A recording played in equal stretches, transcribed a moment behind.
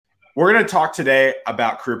we're going to talk today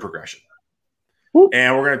about career progression.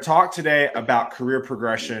 And we're going to talk today about career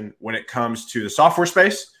progression when it comes to the software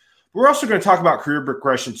space. We're also going to talk about career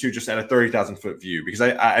progression too, just at a 30,000-foot view, because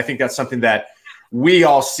I think that's something that we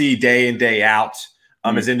all see day in, day out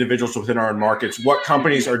as individuals within our own markets. What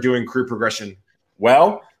companies are doing career progression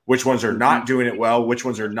well, which ones are not doing it well, which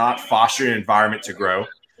ones are not fostering an environment to grow.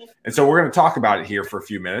 And so we're going to talk about it here for a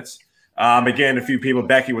few minutes. Again, a few people.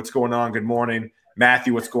 Becky, what's going on? Good morning.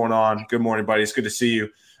 Matthew, what's going on? Good morning, buddy. It's good to see you.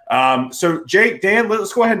 So Jake, Dan,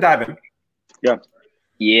 let's go ahead and dive in.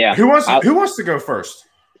 Yeah. Who wants to go first?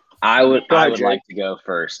 I would like to go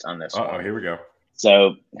first on this one. Here we go.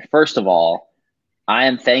 So first of all, I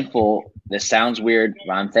am thankful. This sounds weird,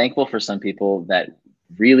 but I'm thankful for some people that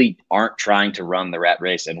really aren't trying to run the rat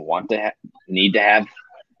race and need to have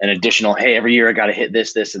an additional, hey, every year I got to hit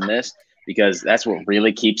this, this, and this, because that's what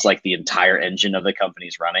really keeps like the entire engine of the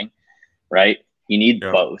companies running, right? You need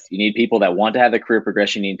both. You need people that want to have the career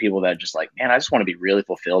progression. You need people that just like, man, I just want to be really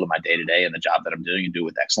fulfilled in my day-to-day and the job that I'm doing and do it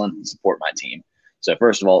with excellence and support my team. So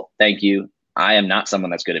first of all, thank you. I am not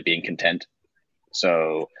someone that's good at being content.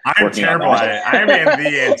 So I'm terrible at it. I am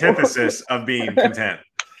the antithesis of being content.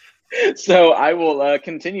 So I will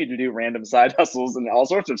continue to do random side hustles and all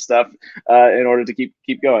sorts of stuff in order to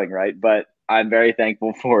keep going, right? But I'm very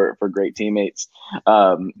thankful for great teammates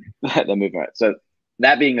that move on. So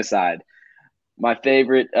that being aside, my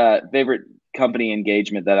favorite company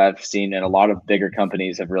engagement that I've seen, and a lot of bigger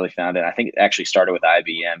companies have really found it, I think it actually started with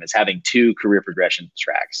IBM, is having two career progression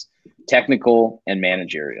tracks, technical and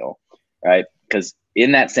managerial, right? Because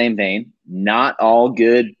in that same vein, not all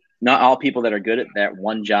people that are good at that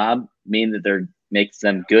one job mean that makes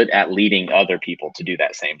them good at leading other people to do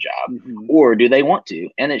that same job. Or do they want to?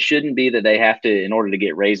 And it shouldn't be that they have to, in order to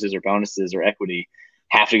get raises or bonuses or equity,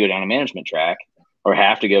 have to go down a management track or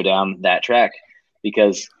have to go down that track,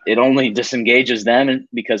 because it only disengages them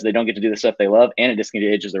because they don't get to do the stuff they love, and it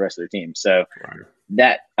disengages the rest of their team. So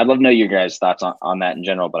that I'd love to know your guys' thoughts on that in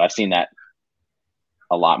general, but I've seen that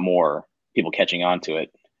a lot more, people catching on to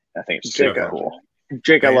it. I think it's super cool.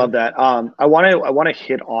 Jake, I love that. I want to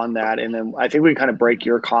hit on that, and then I think we can kind of break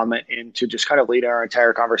your comment into just kind of lead our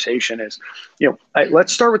entire conversation. Is,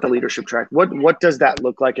 let's start with the leadership track. What does that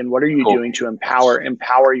look like, and what are you doing to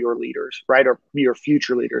empower your leaders, right, or your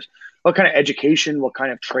future leaders? What kind of education, what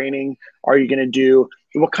kind of training are you going to do?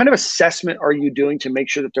 What kind of assessment are you doing to make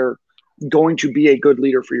sure that they're going to be a good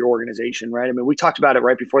leader for your organization, right? I mean, we talked about it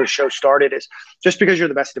right before the show started, is just because you're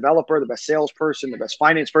the best developer, the best salesperson, the best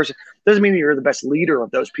finance person, doesn't mean that you're the best leader of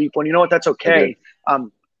those people. And you know what? That's okay. I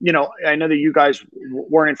know that you guys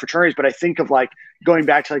weren't in fraternities, but I think of like going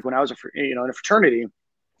back to like when I was in a fraternity,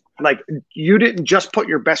 like you didn't just put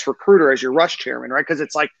your best recruiter as your rush chairman, right? Because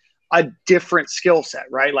it's like a different skill set,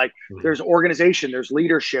 right? Like there's organization, there's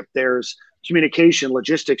leadership, there's communication,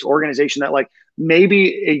 logistics, organization, that like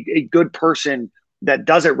maybe a good person that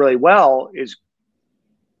does it really well is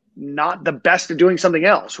not the best at doing something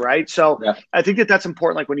else, right? So I think that's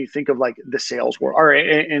important. Like when you think of like the sales world or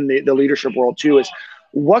in the leadership world too, is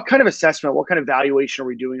what kind of assessment, what kind of evaluation are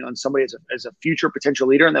we doing on somebody as a future potential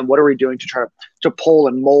leader? And then what are we doing to try to pull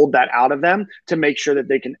and mold that out of them to make sure that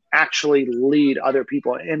they can actually lead other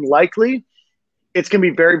people? And likely it's going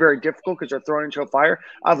to be very, very difficult because they're thrown into a fire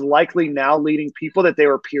of likely now leading people that they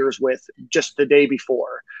were peers with just the day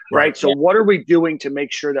before, right? So what are we doing to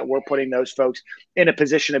make sure that we're putting those folks in a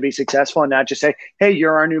position to be successful and not just say, hey,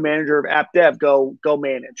 you're our new manager of app dev, go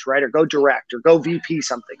manage, right? Or go direct or go VP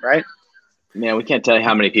something, right? Man, we can't tell you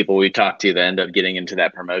how many people we talked to that end up getting into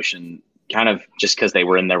that promotion kind of just because they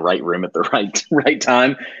were in the right room at the right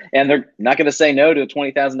time, and they're not going to say no to a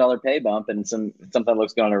 $20,000 pay bump and something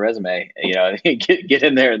looks good on a resume. Get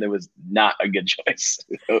in there, and it was not a good choice.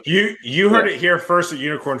 You heard it here first at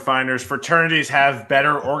Unicorn Finders. Fraternities have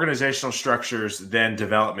better organizational structures than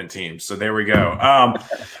development teams. So there we go.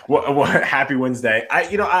 Happy Wednesday.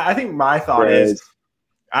 I think my thought is,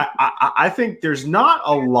 I think there's not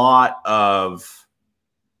a lot of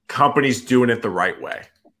companies doing it the right way.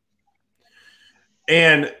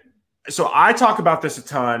 And so I talk about this a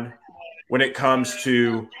ton when it comes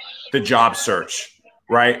to the job search,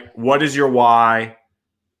 right? What is your why?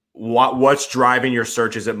 What's driving your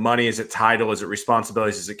search? Is it money? Is it title? Is it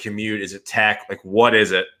responsibilities? Is it commute? Is it tech? Like, what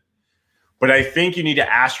is it? But I think you need to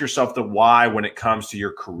ask yourself the why when it comes to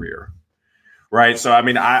your career, right? So, I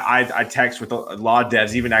mean, I text with a lot of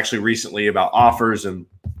devs, even actually recently, about offers. And,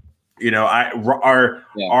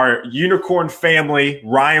 our Unicorn family,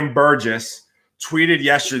 Ryan Burgess, tweeted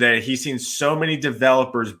yesterday that he's seen so many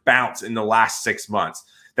developers bounce in the last 6 months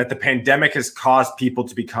that the pandemic has caused people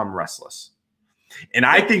to become restless. And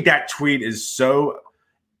I think that tweet is so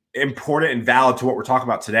important and valid to what we're talking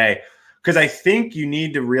about today. Because I think you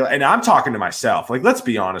need to realize, and I'm talking to myself, like, let's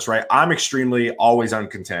be honest, right? I'm extremely always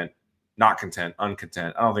uncontent. Not content,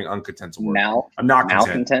 uncontent. I don't think uncontent's a word. I'm not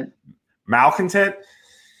content. Malcontent.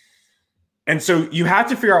 And so you have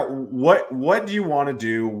to figure out what do you want to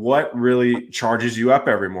do? What really charges you up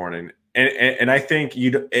every morning? And I think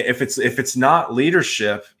if it's not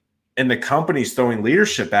leadership and the company's throwing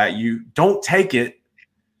leadership at you, don't take it.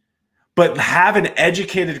 But have an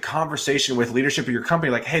educated conversation with leadership of your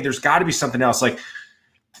company. Like, hey, there's got to be something else. Like,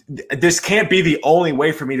 this can't be the only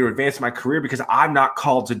way for me to advance my career because I'm not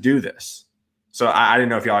called to do this. So I didn't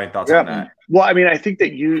know if y'all had thoughts on that. Well, I mean, I think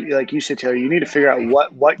that like you said, Taylor, you need to figure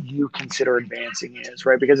out what you consider advancing is,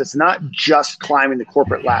 right? Because it's not just climbing the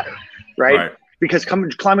corporate ladder, right? Because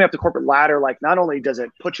climbing up the corporate ladder, like, not only does it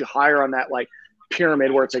put you higher on that like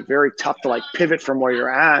pyramid where it's like very tough to like pivot from where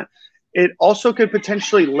you're at, it also could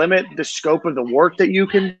potentially limit the scope of the work that you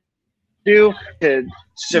can do, to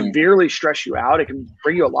severely stress you out. It can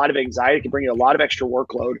bring you a lot of anxiety. It can bring you a lot of extra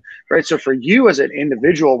workload, right? So for you as an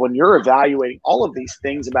individual, when you're evaluating all of these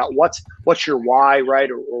things about what's your why,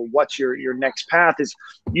 right, or what's your next path, is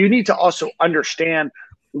you need to also understand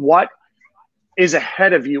what is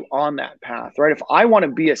ahead of you on that path, right? If I want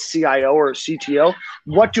to be a CIO or a CTO,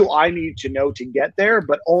 what do I need to know to get there?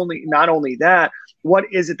 But not only that, what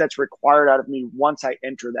is it that's required out of me once I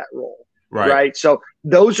enter that role? Right. So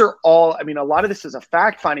those are all, I mean, a lot of this is a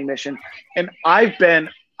fact-finding mission. And I'm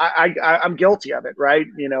guilty of it, right?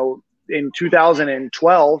 You know, in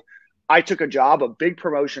 2012, I took a job, a big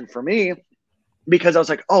promotion for me, because I was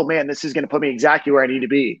like, oh man, this is going to put me exactly where I need to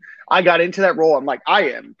be. I got into that role. I'm like,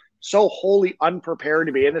 I am so wholly unprepared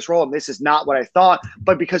to be in this role, and this is not what I thought.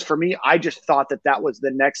 But because for me, I just thought that was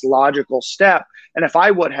the next logical step. And if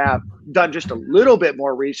I would have done just a little bit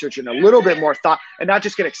more research and a little bit more thought, and not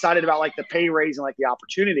just get excited about like the pay raise and like the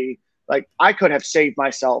opportunity, like I could have saved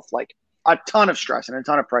myself like a ton of stress and a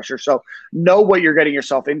ton of pressure. So know what you're getting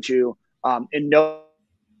yourself into, and know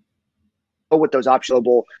what those options are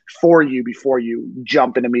available for you before you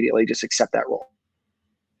jump and immediately just accept that role.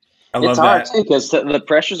 It's hard too, because the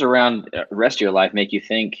pressures around the rest of your life make you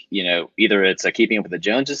think, you know, either it's a keeping up with the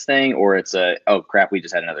Joneses thing, or it's a, oh crap, we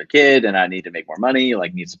just had another kid and I need to make more money,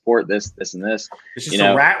 like need support, this and this. It's just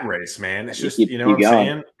a rat race, man. It's just, you know what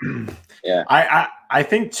I'm saying? Yeah. I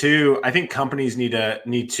think too, I think companies need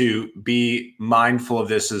to be mindful of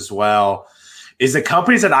this as well. Is the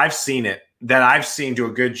companies that I've seen do a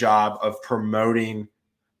good job of promoting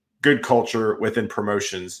good culture within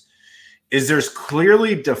promotions is there's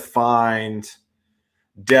clearly defined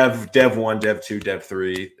dev 1, dev 2, dev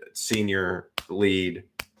 3, senior, lead,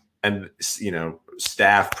 and, you know,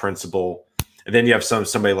 staff, principal. And then you have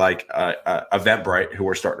somebody like Eventbrite, who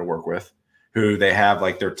we're starting to work with, who they have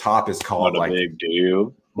like their top is called what a big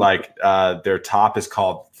deal. Like their top is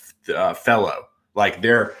called fellow. Like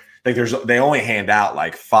they only hand out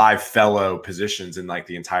like 5 fellow positions in like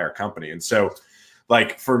the entire company. And so,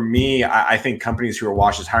 like, for me, I think companies who are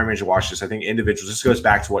watch this, hiring manager watch this, I think individuals, this goes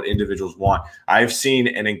back to what individuals want. I've seen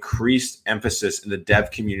an increased emphasis in the dev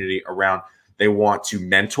community around they want to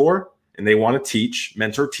mentor and they want to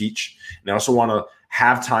mentor, teach. And they also want to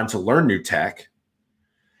have time to learn new tech.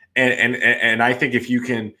 And I think if you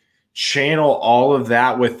can channel all of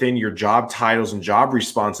that within your job titles and job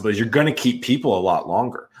responsibilities, you're going to keep people a lot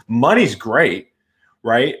longer. Money's great.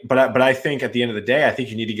 Right. But I think at the end of the day, I think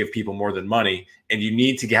you need to give people more than money, and you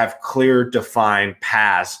need to have clear, defined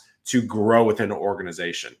paths to grow within an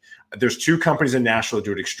organization. There's 2 companies in Nashville that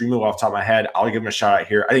do it extremely well off the top of my head. I'll give them a shout out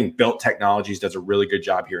here. I think Built Technologies does a really good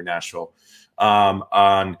job here in Nashville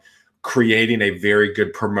on creating a very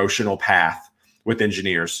good promotional path with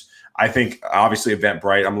engineers. I think obviously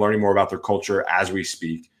Eventbrite, I'm learning more about their culture as we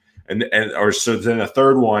speak. So then the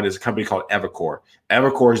third one is a company called Evercore.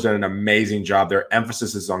 Evercore has done an amazing job. Their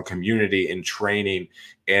emphasis is on community and training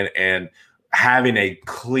and having a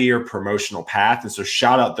clear promotional path. And so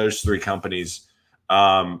shout out those 3 companies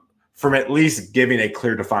from at least giving a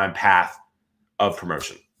clear defined path of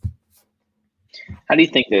promotion. How do you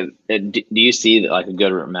think that do you see like a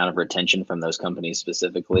good amount of retention from those companies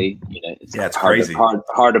specifically? You know, it's crazy.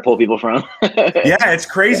 Hard to pull people from. Yeah, it's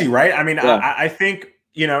crazy, right? I mean, yeah. I think,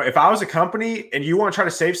 you know, if I was a company and you want to try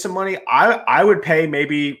to save some money, I would pay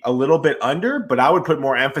maybe a little bit under, but I would put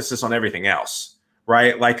more emphasis on everything else,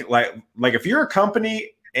 right? Like if you're a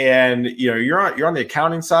company and, you know, you're on the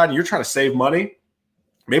accounting side and you're trying to save money,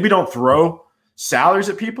 maybe don't throw salaries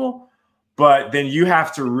at people, but then you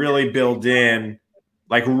have to really build in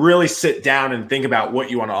Like really sit down and think about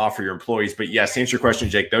what you want to offer your employees. But yes, to answer your question,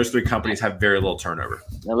 Jake, those 3 companies have very little turnover.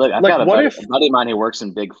 Now look, I've got a buddy of mine who works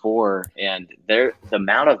in Big Four, and the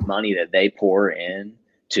amount of money that they pour in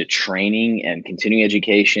to training and continuing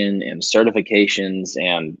education and certifications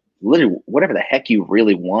and literally whatever the heck you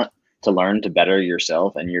really want to learn to better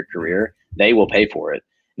yourself and your career, they will pay for it.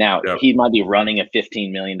 Now, he might be running a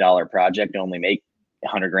 $15 million project and only make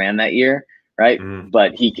 $100,000 that year, right?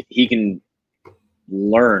 But he can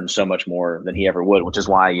learn so much more than he ever would, which is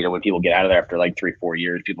why, you know, when people get out of there after like 3-4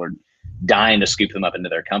 years, people are dying to scoop them up into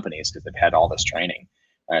their companies because they've had all this training.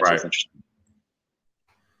 So it's interesting.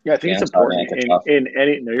 Yeah, I think it's important in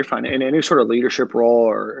any, no, you're fine. In any sort of leadership role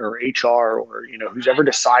or HR or, you know, who's ever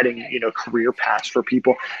deciding, you know, career paths for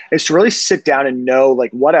people is to really sit down and know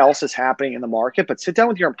like what else is happening in the market, but sit down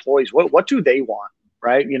with your employees. What do they want?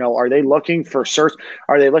 Right? You know, are they looking for search?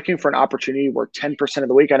 Are they looking for an opportunity where 10% of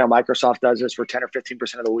the week, I know Microsoft does this, where 10 or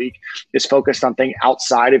 15% of the week is focused on things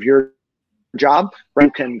outside of your job, right?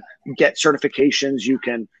 You can get certifications, you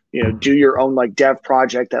can, you know, do your own like dev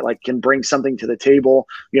project that like can bring something to the table.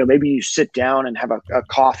 You know, maybe you sit down and have a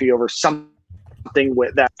coffee over something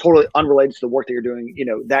with that totally unrelated to the work that you're doing, you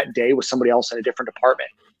know, that day with somebody else in a different department.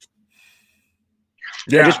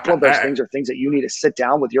 Yeah, just one of those things are things that you need to sit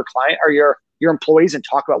down with your client or your employees and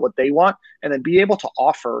talk about what they want, and then be able to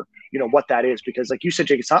offer, you know, what that is. Because like you said,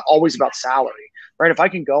 Jake, it's not always about salary, right? If I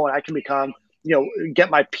can go and I can become, you know,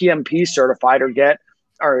 get my PMP certified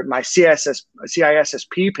or my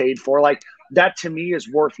CISSP paid for, like that to me is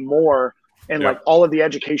worth more. And like all of the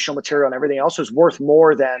educational material and everything else is worth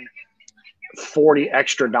more than $40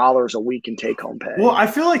 extra a week in take home pay. Well, I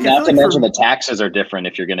feel like not to mention the taxes are different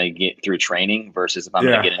if you're going to get through training versus if I'm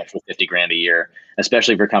going to get an extra $50,000 a year,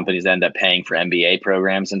 especially for companies that end up paying for MBA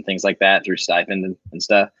programs and things like that through stipend and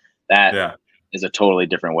stuff. That is a totally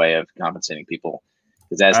different way of compensating people,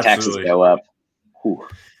 because as taxes go up.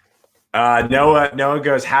 Noah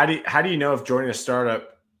goes, how do you know if joining a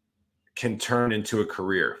startup can turn into a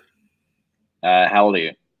career? How old are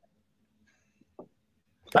you?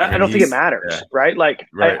 I don't think it matters, right? Like,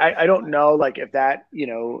 I don't know, like if that, you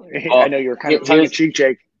know, I know you're kind of tongue in cheek,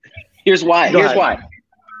 Jake. Here's why.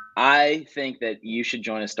 I think that you should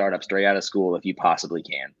join a startup straight out of school if you possibly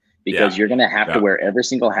can, because you're going to have to wear every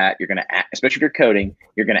single hat. You're going to, especially if you're coding,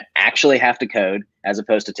 you're going to actually have to code, as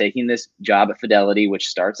opposed to taking this job at Fidelity, which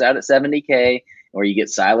starts out at $70K, or you get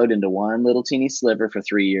siloed into one little teeny sliver for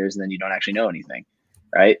 3 years and then you don't actually know anything,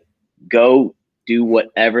 right? Go do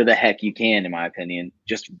whatever the heck you can, in my opinion.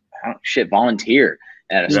 Just volunteer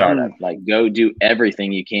at a startup. Like, go do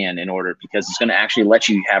everything you can because it's going to actually let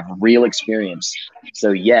you have real experience.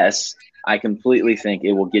 So yes, I completely think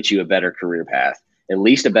it will get you a better career path, at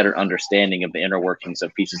least a better understanding of the inner workings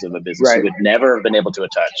of pieces of a business you would never have been able to have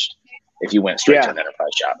touched if you went straight to an enterprise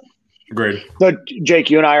job. Great. But Jake,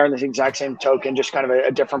 you and I are on this exact same token, just kind of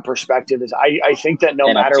a different perspective. Is I think that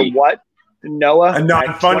no matter what, Noah, a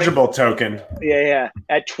non-fungible token. Yeah.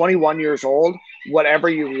 At 21 years old, whatever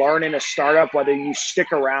you learn in a startup, whether you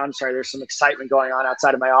stick around, sorry, there's some excitement going on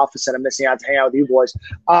outside of my office that I'm missing out to hang out with you boys.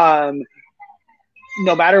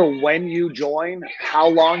 No matter when you join, how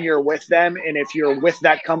long you're with them, and if you're with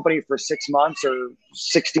that company for 6 months or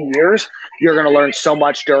 60 years, you're going to learn so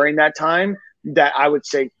much during that time that I would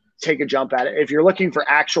say take a jump at it. If you're looking for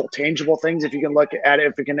actual tangible things, if you can look at it,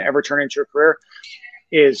 if it can ever turn into a career,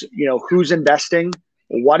 is, you know, who's investing,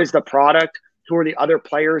 what is the product, who are the other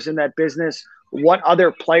players in that business, what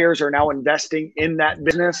other players are now investing in that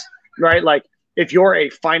business, right? Like, if you're a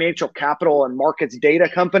financial capital and markets data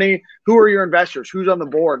company, who are your investors? Who's on the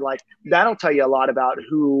board? Like, that'll tell you a lot about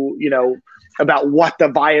who, you know, about what the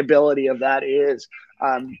viability of that is.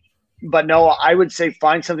 But no, I would say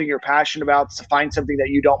find something you're passionate about, find something that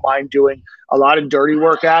you don't mind doing a lot of dirty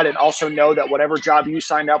work at, and also know that whatever job you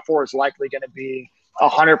signed up for is likely going to be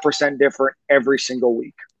 100% different every single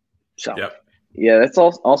week. So, yeah, that's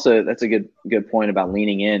also that's a good point about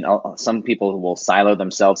leaning in. Some people will silo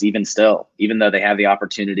themselves even though they have the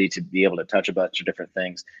opportunity to be able to touch a bunch of different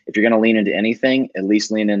things. If you're going to lean into anything, at least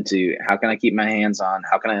lean into how can I keep my hands on,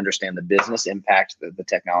 how can I understand the business impact that the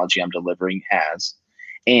technology I'm delivering has,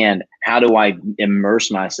 and how do I immerse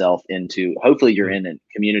myself into, hopefully you're in a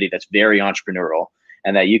community that's very entrepreneurial,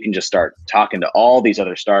 and that you can just start talking to all these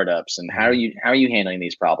other startups and how are you handling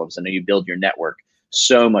these problems, and then you build your network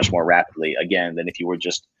so much more rapidly, again, than if you were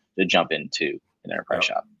just to jump into an enterprise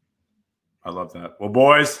shop. I love that. Well,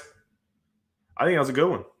 boys, I think that was a good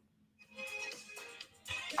one.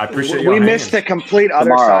 I appreciate we missed the complete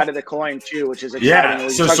other side of the coin too, which is exciting. Yeah.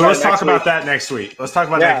 So let's talk about that next week. Let's talk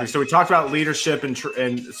about next week. So we talked about leadership and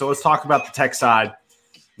so let's talk about the tech side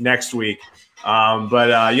next week.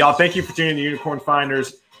 But y'all, thank you for tuning in to Unicorn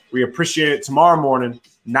Finders. We appreciate it. Tomorrow morning,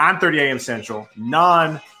 9:30 a.m. Central,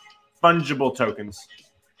 non-fungible tokens.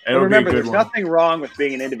 It'll remember, there's nothing wrong with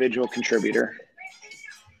being an individual contributor.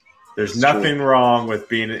 There's nothing wrong with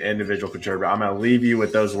being an individual contributor. I'm going to leave you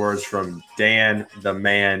with those words from Dan, the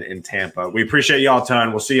man in Tampa. We appreciate y'all a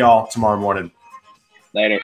ton. We'll see y'all tomorrow morning. Later.